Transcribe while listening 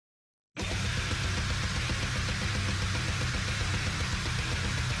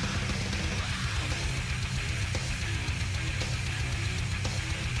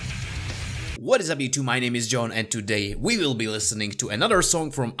What is up YouTube, my name is John and today we will be listening to another song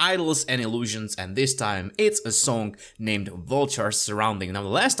from Idols and Illusions, and this time it's a song named Vultures Surrounding. Now the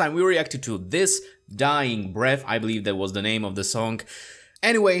last time we reacted to This Dying Breath, I believe that was the name of the song.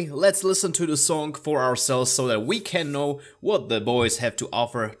 Anyway, let's listen to the song for ourselves so that we can know what the boys have to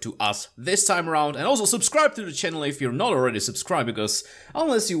offer to us this time around. And also subscribe to the channel if you're not already subscribed, because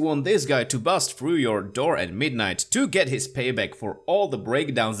unless you want this guy to bust through your door at midnight to get his payback for all the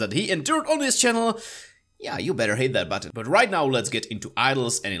breakdowns that he endured on this channel, yeah, you better hit that button. But right now, let's get into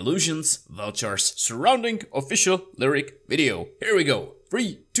Idols and Illusions, Vultures Surrounding official lyric video. Here we go.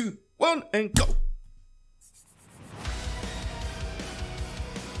 3, 2, 1, and go!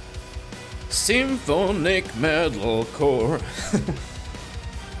 Symphonic Metalcore.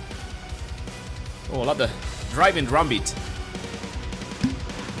 Oh, I love the driving drum beat.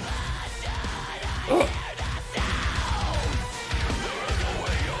 Oh.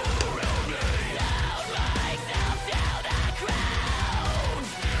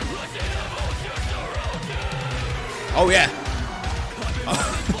 Oh yeah.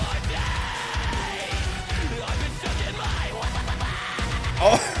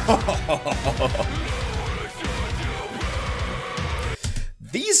 Oh.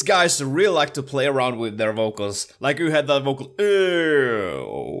 These guys really like to play around with their vocals. Like you had that vocal,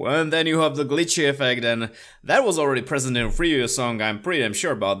 ew, and then you have the glitchy effect, and that was already present in a previous song, I'm pretty damn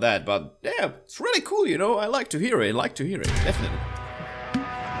sure about that, but yeah, it's really cool, you know, I like to hear it, definitely.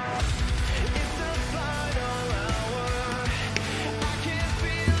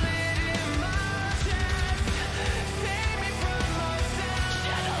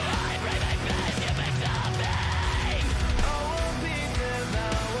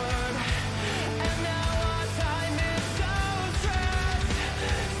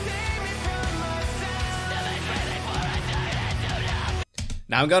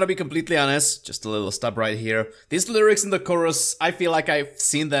 Now I'm gonna be completely honest, just a little stop right here. These lyrics in the chorus, I feel like I've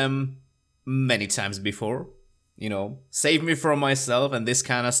seen them many times before. You know, save me from myself and this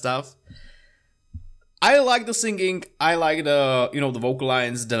kind of stuff. I like the singing, I like the, you know, the vocal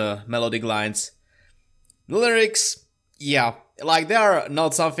lines, the melodic lines. The lyrics, yeah, like they are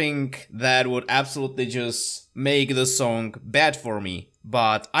not something that would absolutely just make the song bad for me.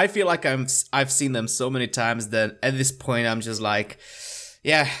 But I feel like I've seen them so many times that at this point I'm just like,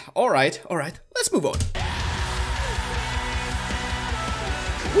 yeah, alright, let's move on.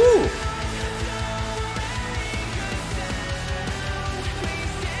 Woo!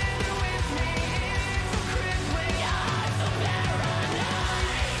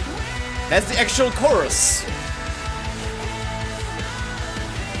 That's the actual chorus.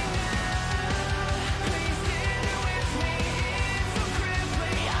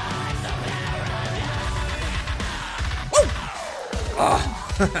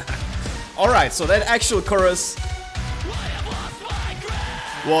 Alright, so that actual chorus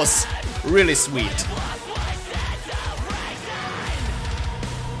was really sweet.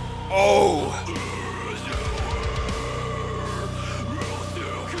 Oh!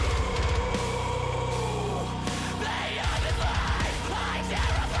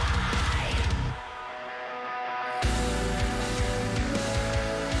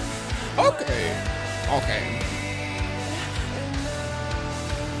 Okay.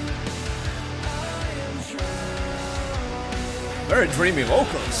 Very dreamy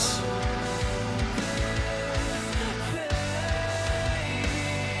vocals.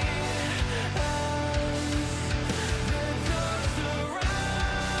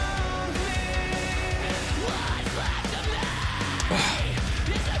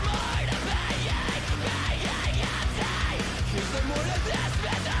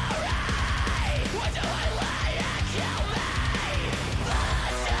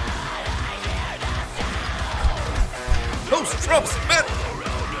 Those drums, man!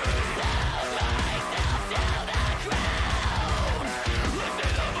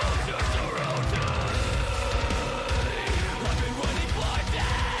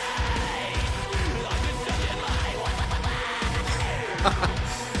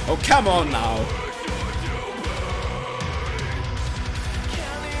 Oh, come on now!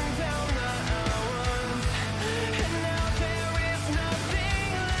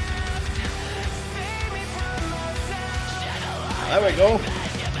 There we go.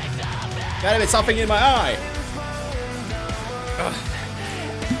 Gotta be something in my eye. Ugh.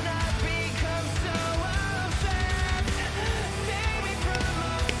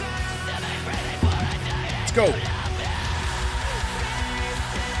 Let's go.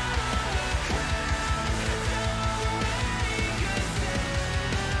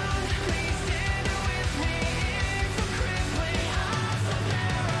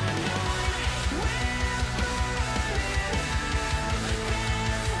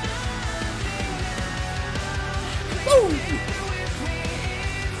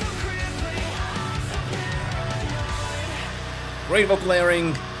 Great vocal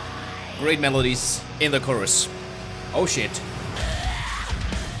layering, great melodies in the chorus. Oh shit.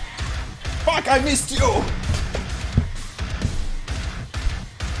 Fuck, I missed you!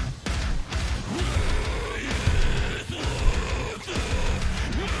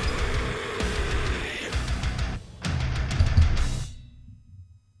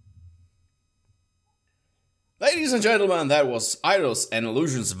 Ladies and gentlemen, that was Idols and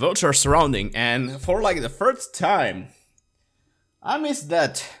Illusions Vultures Surrounding, and for like the first time, I missed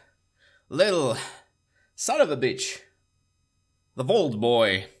that little son of a bitch. The Vault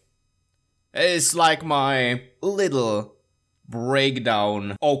Boy. It's like my little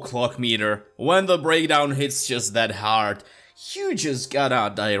breakdown o'clock meter. When the breakdown hits just that hard, you just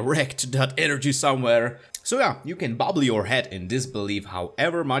gotta direct that energy somewhere. So yeah, you can bubble your head in disbelief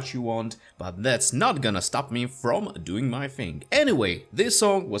however much you want, but that's not gonna stop me from doing my thing. Anyway, this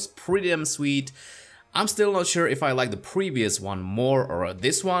song was pretty damn sweet. I'm still not sure if I like the previous one more or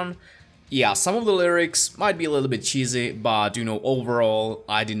this one. Yeah, some of the lyrics might be a little bit cheesy, but you know, overall,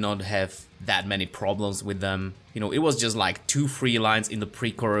 I did not have that many problems with them. You know, it was just like 2-3 lines in the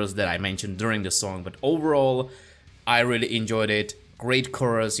pre-chorus that I mentioned during the song, but overall, I really enjoyed it. Great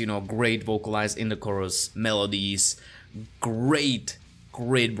chorus, you know, great vocalized in the chorus, melodies, great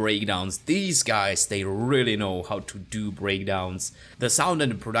breakdowns. These guys, they really know how to do breakdowns. The sound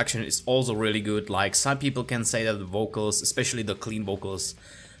and the production is also really good. Like, some people can say that the vocals, especially the clean vocals,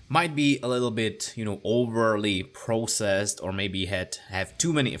 might be a little bit, you know, overly processed or maybe have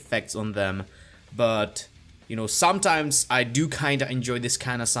too many effects on them. But, you know, sometimes I do kinda enjoy this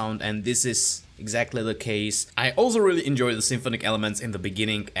kind of sound, and this is exactly the case. I also really enjoy the symphonic elements in the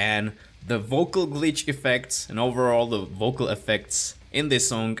beginning and the vocal glitch effects and overall the vocal effects in this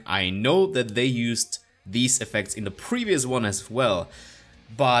song. I know that they used these effects in the previous one as well.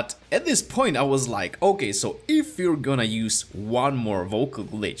 But at this point I was like, okay, so if you're gonna use one more vocal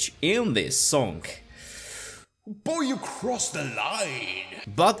glitch in this song, boy, you crossed the line.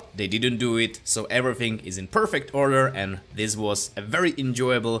 But they didn't do it, so everything is in perfect order, and this was a very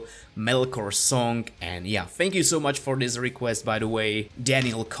enjoyable metalcore song. And yeah, thank you so much for this request, by the way,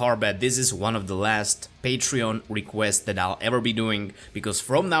 Daniel Carbet. This is one of the last Patreon requests that I'll ever be doing, because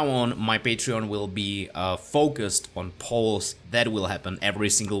from now on my Patreon will be focused on polls that will happen every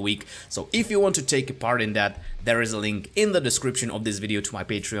single week. So if you want to take a part in that, there is a link in the description of this video to my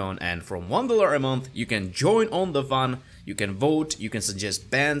Patreon, and from $1 a month you can join on the fun. You can vote, you can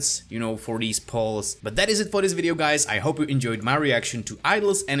suggest bands, you know, for these polls. But that is it for this video, guys. I hope you enjoyed my reaction to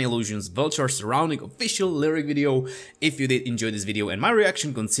Idols and Illusions Vultures Surrounding official lyric video. If you did enjoy this video and my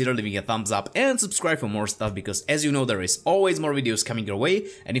reaction, consider leaving a thumbs up and subscribe for more stuff, because as you know, there is always more videos coming your way.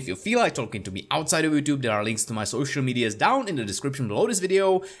 And if you feel like talking to me outside of YouTube, there are links to my social medias down in the description below this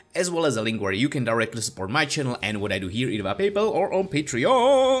video, as well as a link where you can directly support my channel and what I do here either by PayPal or on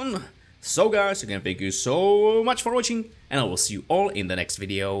Patreon. So guys, again, thank you so much for watching, and I will see you all in the next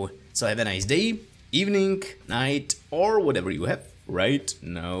video. So have a nice day, evening, night, or whatever you have right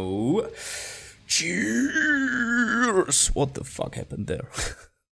now. Cheers! What the fuck happened there?